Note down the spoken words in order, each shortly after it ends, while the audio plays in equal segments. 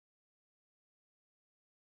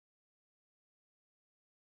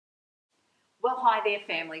Well, hi there,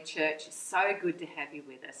 Family Church. It's so good to have you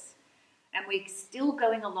with us. And we're still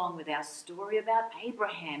going along with our story about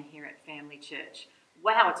Abraham here at Family Church.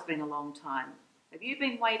 Wow, it's been a long time. Have you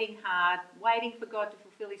been waiting hard, waiting for God to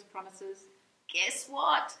fulfill his promises? Guess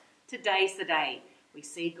what? Today's the day. We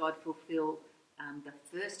see God fulfill the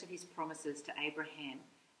first of his promises to Abraham.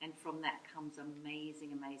 And from that comes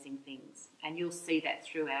amazing, amazing things. And you'll see that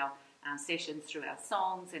through our sessions, through our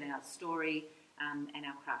songs and our story and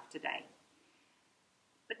our craft today.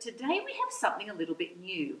 But today we have something a little bit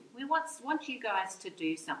new. We want you guys to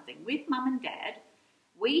do something. With Mum and Dad,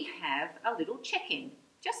 we have a little check-in.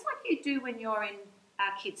 Just like you do when you're in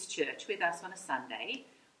our kids' church with us on a Sunday,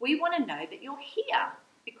 we want to know that you're here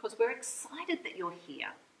because we're excited that you're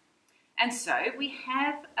here. And so we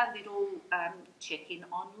have a little check-in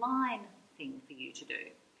online thing for you to do.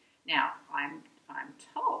 Now, I'm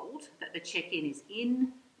told that the check-in is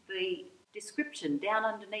in the description down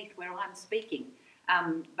underneath where I'm speaking.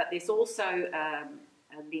 But there's also a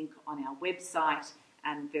link on our website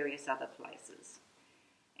and various other places.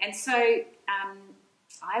 And so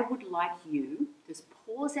I would like you to just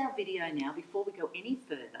pause our video now before we go any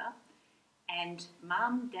further. And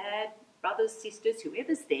Mum, Dad, brothers, sisters,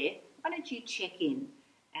 whoever's there, why don't you check in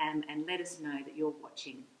and let us know that you're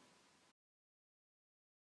watching.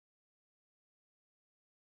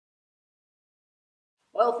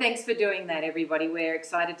 Well, thanks for doing that, everybody. We're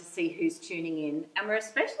excited to see who's tuning in, and we're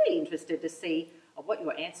especially interested to see what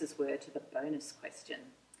your answers were to the bonus question.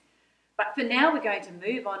 But for now, we're going to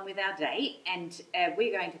move on with our day, and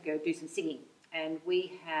we're going to go do some singing. And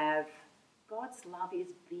we have God's love is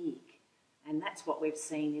big, and that's what we've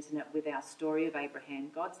seen, isn't it, with our story of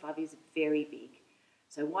Abraham. God's love is very big.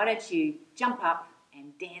 So why don't you jump up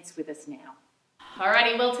and dance with us now?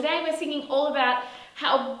 Alrighty, well today we're singing all about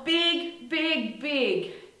how big, big,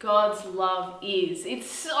 big God's love is. It's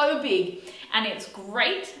so big and it's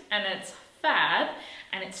great and it's fab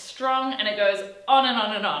and it's strong and it goes on and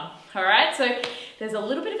on and on. Alright, so there's a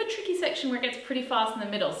little bit of a tricky section where it gets pretty fast in the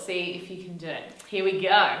middle. See if you can do it. Here we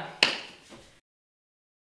go.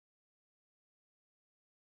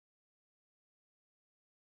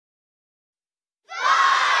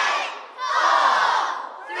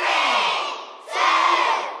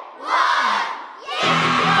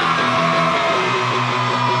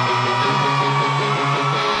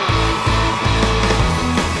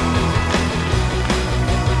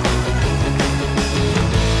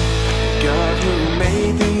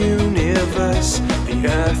 The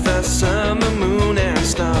earth, the sun, the moon and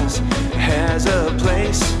stars has a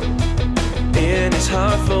place in his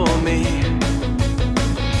heart for me.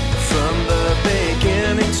 From the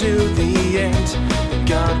beginning to the end,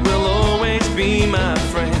 God will always be my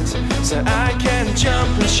friend. So I can jump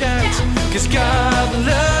and shout, 'cause God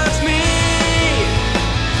loves me.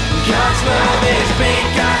 God's love is big,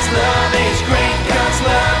 God's love is great, God's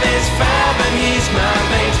love is fab and he's my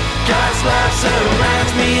mate. God's love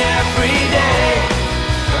surrounds me every day.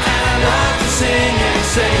 I love to sing and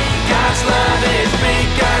say, God's love is big,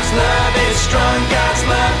 God's love is strong, God's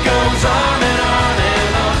love goes on and on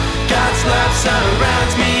and on. God's love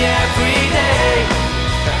surrounds me every day.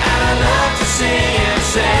 And I love to sing and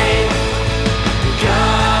say,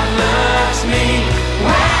 God loves me.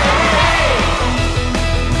 Way!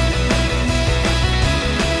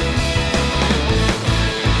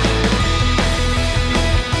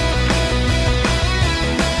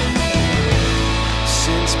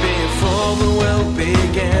 Before the world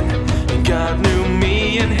began, God knew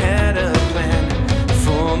me and had a plan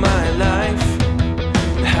for my life,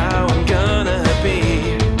 how I'm gonna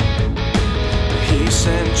be. He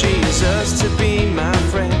sent Jesus to be my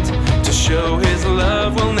friend, to show his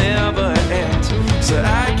love will never end. So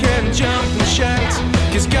I can jump and shout,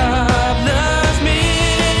 'cause God loves me.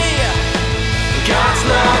 God's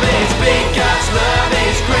love is big, God's love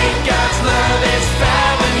is great, God's love is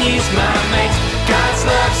fab and he's my mate. God's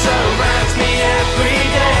love surrounds me every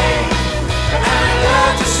day. I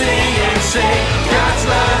love to sing and say, God's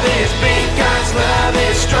love is big, God's love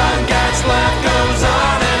is strong, God's love goes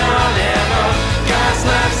on and on and on. God's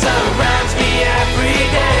love surrounds me every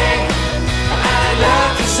day. I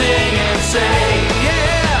love to sing and say, yeah.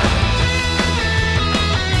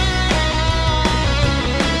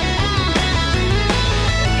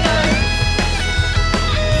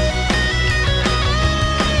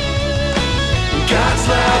 God's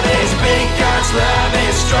love is big, God's love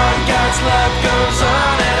is strong, God's love goes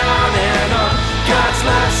on and on and on. God's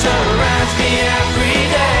love surrounds me every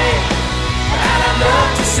day. And I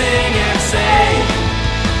love to sing and say,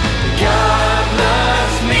 God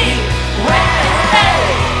loves me. Way!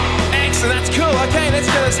 Excellent, that's cool. Okay, let's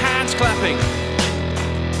get those hands clapping.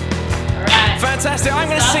 Alright, Fantastic. I'm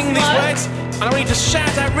going to sing these words, and I want you to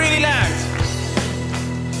shout out really loud.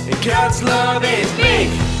 God's love is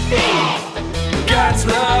big. God's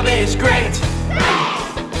love is great.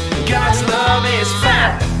 God's love is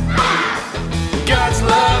fat. God's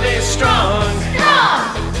love is strong.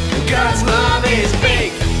 God's love is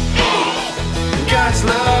big. God's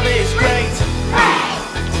love is great.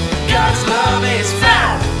 God's love is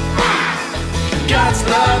fat. God's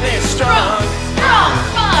love is strong.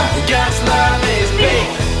 God's love is big,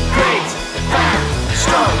 great, fat,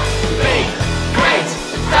 strong, big, great,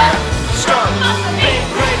 fat, strong, big,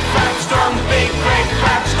 great, fat, strong, big, great,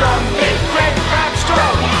 fat, strong, big, great, fat,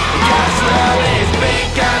 strong. God's love is big,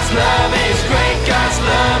 God's love is great, God's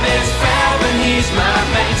love is fab, and He's my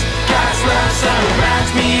mate. God's love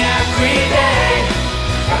surrounds me every day,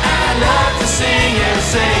 and I love to sing and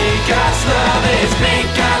say, God's love is big,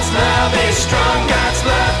 God's love is strong, God's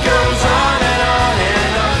love goes on and on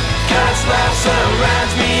and on. God's love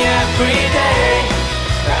surrounds me every day,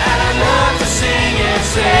 and I love to sing and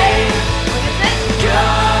say,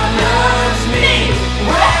 God loves me.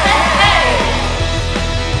 Way!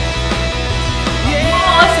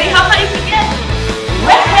 Yeah. Oh, see how high you can get?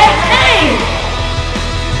 Way!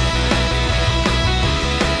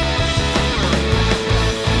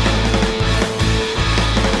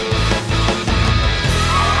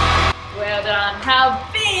 Well done. How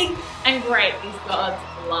big and great is God's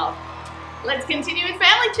love. Let's continue with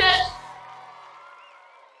Family Church.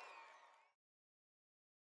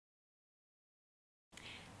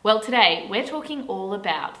 Well, today we're talking all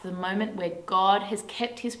about the moment where God has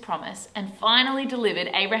kept His promise and finally delivered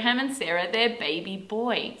Abraham and Sarah their baby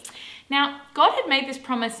boy. Now, God had made this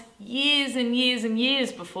promise years and years and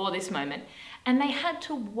years before this moment, and they had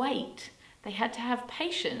to wait. They had to have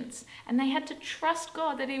patience, and they had to trust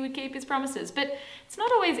God that He would keep His promises. But it's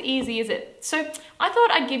not always easy, is it? So I thought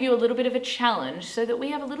I'd give you a little bit of a challenge so that we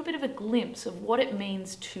have a little bit of a glimpse of what it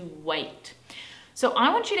means to wait. So I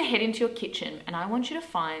want you to head into your kitchen, and I want you to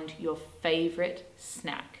find your favorite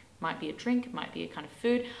snack. Might be a drink, might be a kind of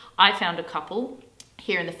food. I found a couple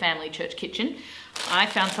here in the Family Church kitchen. I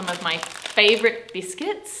found some of my favorite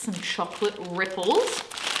biscuits, some chocolate ripples,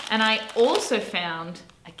 and I also found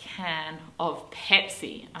a can of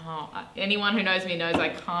Pepsi. Oh, anyone who knows me knows I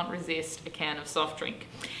can't resist a can of soft drink.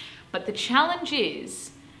 But the challenge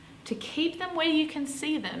is to keep them where you can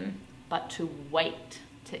see them, but to wait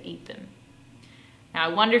to eat them. Now,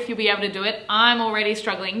 I wonder if you'll be able to do it. I'm already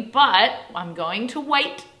struggling, but I'm going to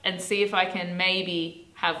wait and see if I can maybe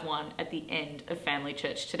have one at the end of Family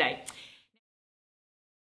Church today.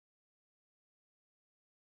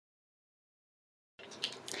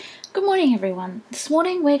 Good morning, everyone. This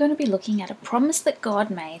morning we're going to be looking at a promise that God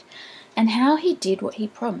made and how He did what He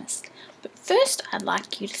promised. But first, I'd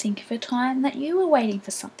like you to think of a time that you were waiting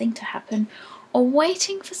for something to happen or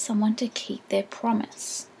waiting for someone to keep their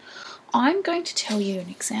promise. I'm going to tell you an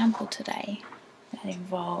example today that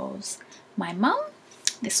involves my mum.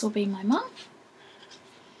 This will be my mum.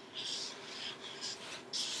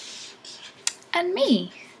 And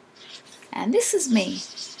me. And this is me.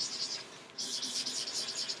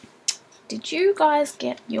 Did you guys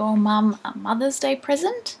get your mum a Mother's Day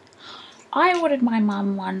present? I ordered my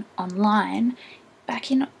mum one online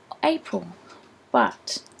back in April,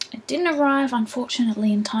 but it didn't arrive,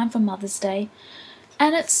 unfortunately, in time for Mother's Day,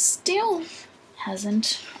 and it still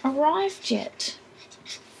hasn't arrived yet.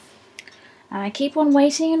 And I keep on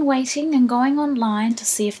waiting and waiting and going online to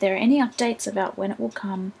see if there are any updates about when it will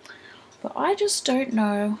come, but I just don't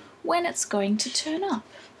know when it's going to turn up.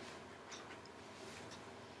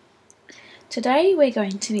 Today we're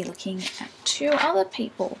going to be looking at two other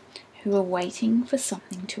people who are waiting for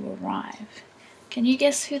something to arrive. Can you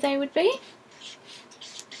guess who they would be?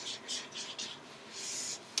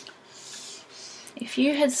 If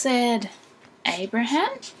you had said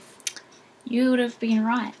Abraham, you would have been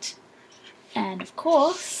right. And of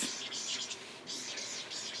course,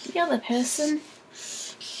 the other person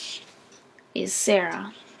is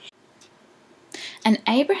Sarah. And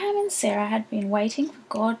Abraham and Sarah had been waiting for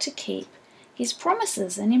God to keep His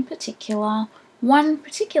promises, and in particular, one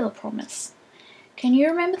particular promise. Can you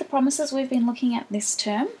remember the promises we've been looking at this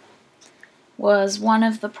term? Was one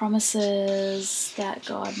of the promises that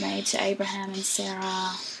God made to Abraham and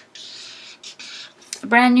Sarah a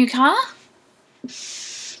brand new car?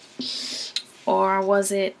 Or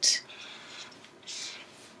was it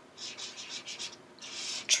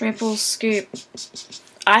triple scoop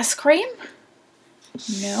ice cream?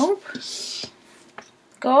 Nope.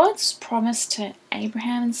 God's promise to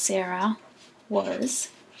Abraham and Sarah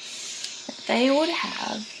was that they would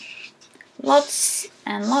have lots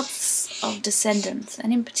and lots of descendants,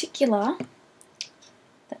 and in particular,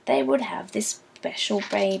 that they would have this special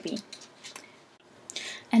baby.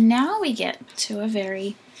 And now we get to a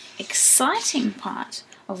very exciting part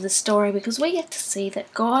of the story, because we get to see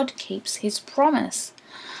that God keeps his promise.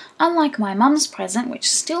 Unlike my mum's present, which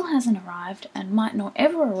still hasn't arrived and might not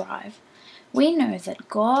ever arrive, we know that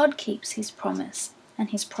God keeps his promise,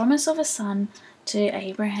 and his promise of a son to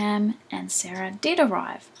Abraham and Sarah did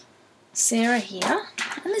arrive. Sarah here,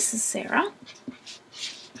 and this is Sarah,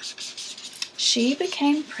 she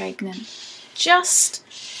became pregnant just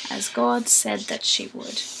as God said that she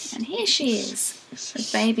would. And here she is,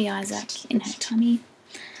 with baby Isaac in her tummy.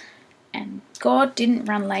 And God didn't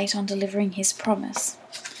run late on delivering his promise.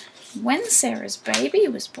 When Sarah's baby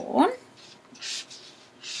was born,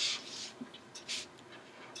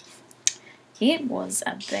 it was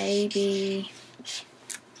a baby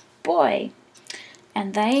boy,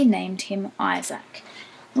 and they named him Isaac.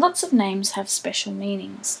 Lots of names have special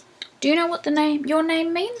meanings. Do you know what your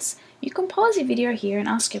name means? You can pause your video here and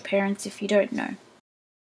ask your parents if you don't know.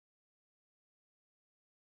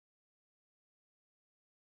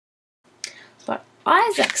 But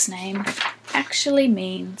Isaac's name actually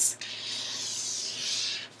means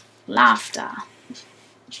laughter.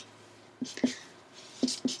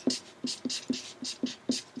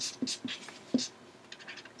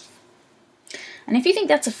 And if you think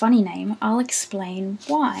that's a funny name, I'll explain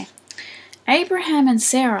why. Abraham and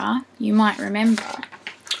Sarah, you might remember,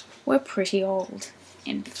 were pretty old.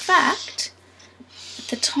 In fact, at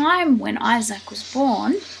the time when Isaac was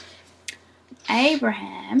born,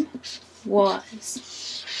 Abraham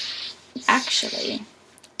was actually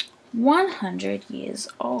 100 years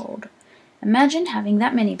old. Imagine having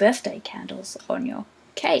that many birthday candles on your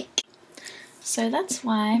cake. So that's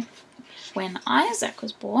why when Isaac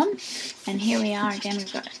was born, and here we are again,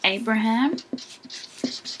 we've got Abraham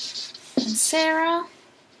and Sarah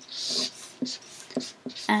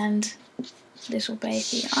and little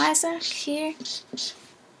baby Isaac here.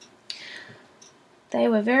 They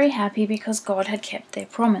were very happy because God had kept their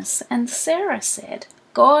promise, and Sarah said,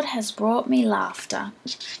 "God has brought me laughter,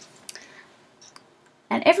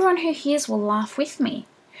 and everyone who hears will laugh with me.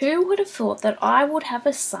 Who would have thought that I would have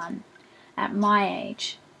a son at my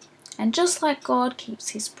age?" And just like God keeps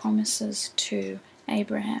his promises to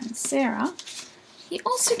Abraham and Sarah, he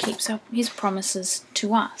also keeps up his promises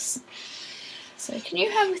to us. So can you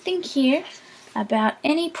have a think here about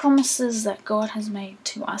any promises that God has made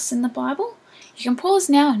to us in the Bible? You can pause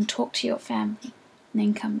now and talk to your family, and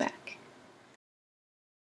then come back.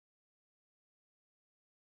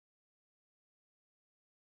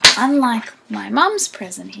 Unlike my mum's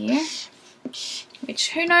present here,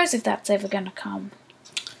 which who knows if that's ever going to come,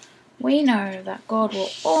 we know that God will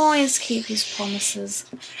always keep his promises,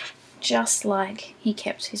 just like he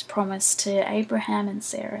kept his promise to Abraham and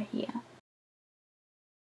Sarah here.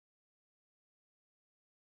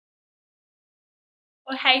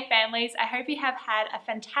 Well, hey families, I hope you have had a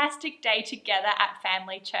fantastic day together at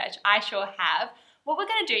Family Church. I sure have. What we're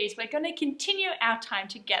going to do is we're going to continue our time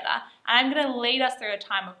together, and I'm going to lead us through a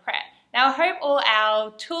time of prayer. Now, I hope all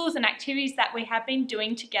our tools and activities that we have been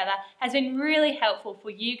doing together has been really helpful for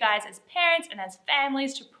you guys as parents and as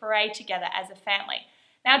families to pray together as a family.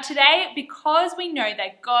 Now today, because we know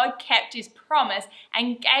that God kept his promise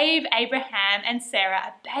and gave Abraham and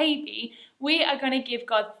Sarah a baby, we are going to give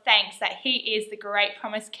God thanks that he is the great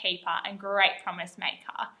promise keeper and great promise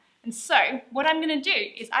maker. And so what I'm going to do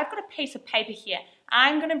is I've got a piece of paper here.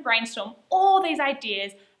 I'm going to brainstorm all these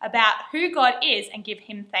ideas about who God is and give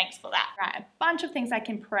him thanks for that. Right, a bunch of things I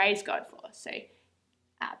can praise God for. So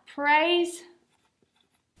praise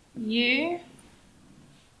you.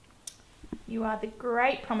 You are the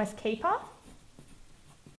great promise keeper.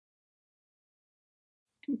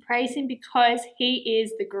 And praise him because he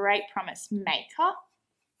is the great promise maker.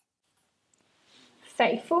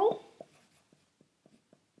 Faithful.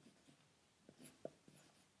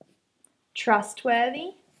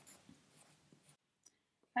 Trustworthy.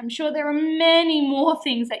 I'm sure there are many more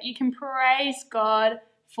things that you can praise God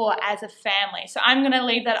for as a family. So I'm going to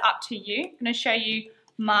leave that up to you. I'm going to show you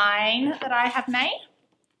mine that I have made.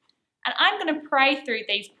 And I'm going to pray through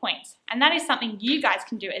these points. And that is something you guys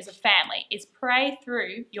can do as a family, is pray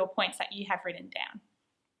through your points that you have written down.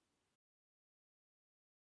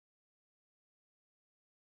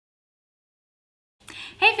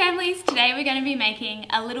 Hey families, today we're going to be making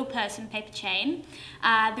a little person paper chain.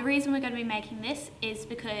 The reason we're going to be making this is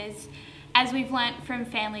because, as we've learnt from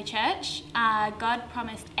Family Church, God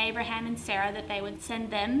promised Abraham and Sarah that they would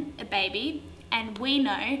send them a baby, and we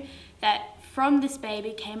know that from this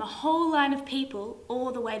baby came a whole line of people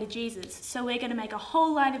all the way to Jesus. So we're going to make a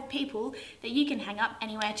whole line of people that you can hang up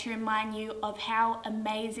anywhere to remind you of how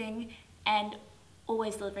amazing and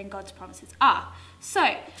always delivering God's promises are.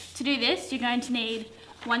 So to do this, you're going to need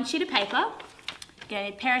one sheet of paper, you're going to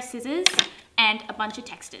need a pair of scissors, and a bunch of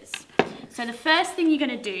texters. So the first thing you're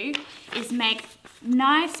going to do is make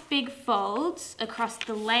nice big folds across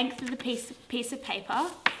the length of the piece of paper,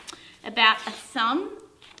 about a thumb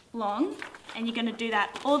long, and you're going to do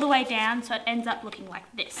that all the way down so it ends up looking like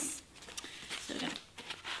this. So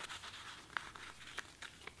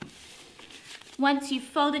once you've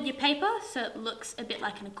folded your paper so it looks a bit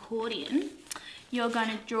like an accordion, you're going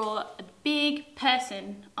to draw a big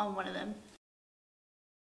person on one of them.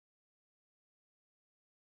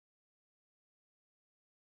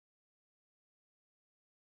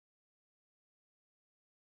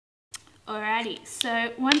 Alrighty,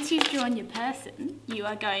 so once you've drawn your person, you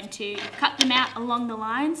are going to cut them out along the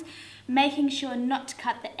lines, making sure not to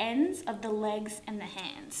cut the ends of the legs and the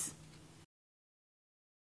hands.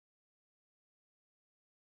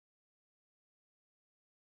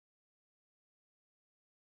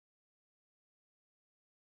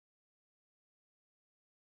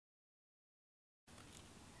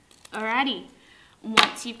 Alrighty,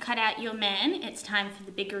 once you've cut out your man, it's time for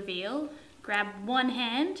the big reveal. Grab one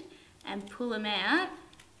hand and pull them out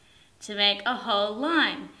to make a whole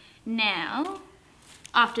line. Now,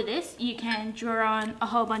 after this, you can draw on a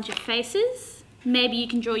whole bunch of faces. Maybe you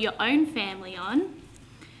can draw your own family on.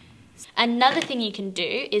 Another thing you can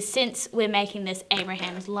do is, since we're making this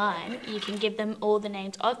Abraham's line, you can give them all the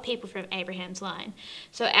names of people from Abraham's line.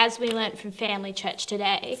 So as we learnt from Family Church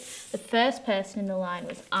today, the first person in the line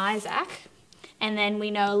was Isaac. And then we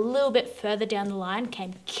know a little bit further down the line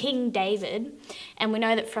came King David. And we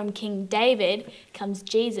know that from King David comes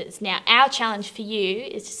Jesus. Now, our challenge for you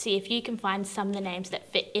is to see if you can find some of the names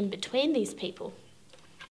that fit in between these people.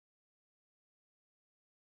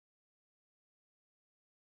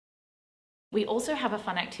 We also have a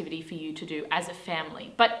fun activity for you to do as a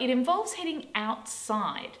family, but it involves heading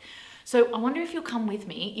outside. So I wonder if you'll come with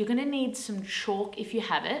me. You're going to need some chalk if you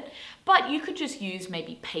have it, but you could just use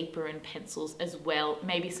maybe paper and pencils as well,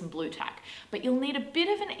 maybe some blue tack. But you'll need a bit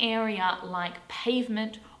of an area like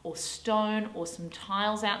pavement or stone or some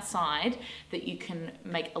tiles outside that you can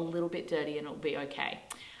make a little bit dirty and it'll be okay.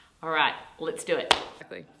 All right, let's do it.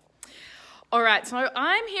 All right, so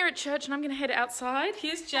I'm here at church and I'm going to head outside.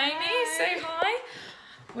 Here's Jamie, say hi.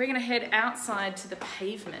 We're going to head outside to the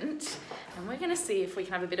pavement and we're going to see if we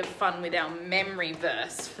can have a bit of fun with our memory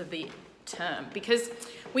verse for the term, because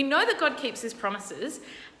we know that God keeps his promises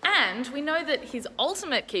and we know that his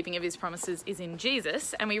ultimate keeping of his promises is in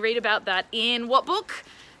Jesus, and we read about that in what book?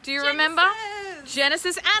 Do you remember?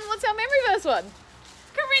 Genesis. And what's our memory verse one?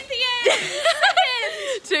 Corinthians!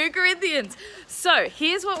 2 Corinthians. So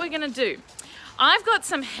here's what we're going to do. I've got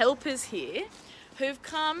some helpers here who've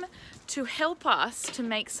come to help us to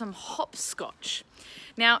make some hopscotch.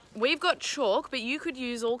 Now, we've got chalk, but you could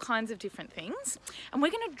use all kinds of different things. And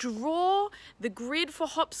we're going to draw the grid for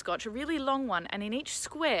hopscotch, a really long one, and in each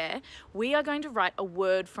square, we are going to write a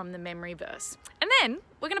word from the memory verse. And then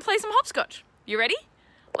we're going to play some hopscotch. You ready?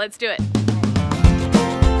 Let's do it.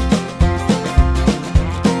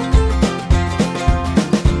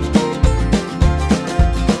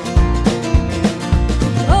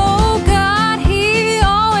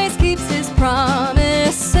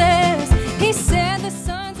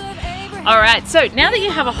 Alright, so now that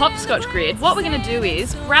you have a hopscotch grid, what we're going to do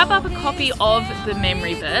is grab up a copy of the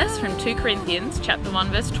memory verse from 2 Corinthians chapter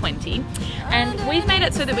 1 verse 20, and we've made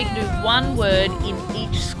it so that we can do one word in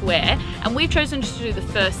each square, and we've chosen just to do the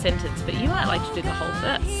first sentence, but you might like to do the whole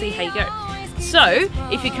verse, see how you go. So,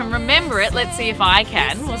 if you can remember it, let's see if I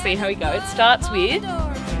can, we'll see how we go. It starts with...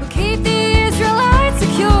 We'll keep the Israelites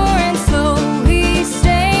secure, and so he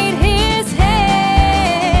stayed his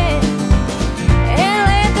head and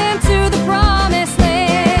led them to the promised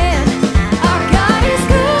land. Our God is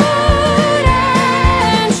good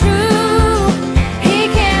and true. He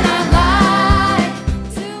cannot lie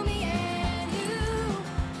to me and you.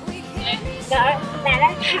 We can be No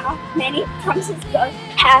matter how many promises God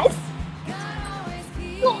has,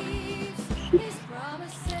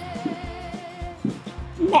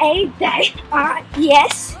 may they are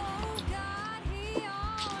yes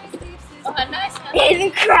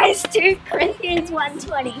in Christ. 2 Corinthians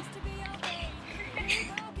 1:20.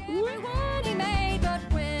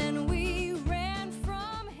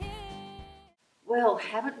 Well,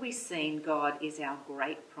 haven't we seen God is our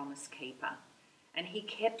great promise keeper? And he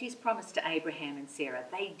kept his promise to Abraham and Sarah.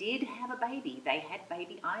 They did have a baby. They had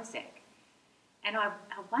baby Isaac. And I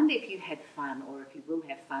wonder if you had fun, or if you will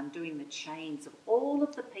have fun, doing the chains of all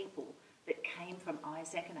of the people that came from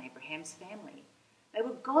Isaac and Abraham's family. They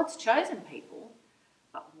were God's chosen people,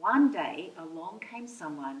 but one day along came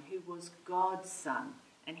someone who was God's son,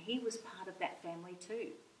 and he was part of that family too.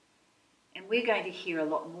 And we're going to hear a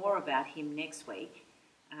lot more about him next week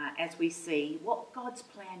as we see what God's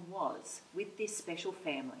plan was with this special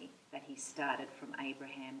family that he started from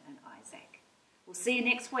Abraham and Isaac. We'll see you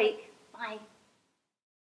next week. Bye.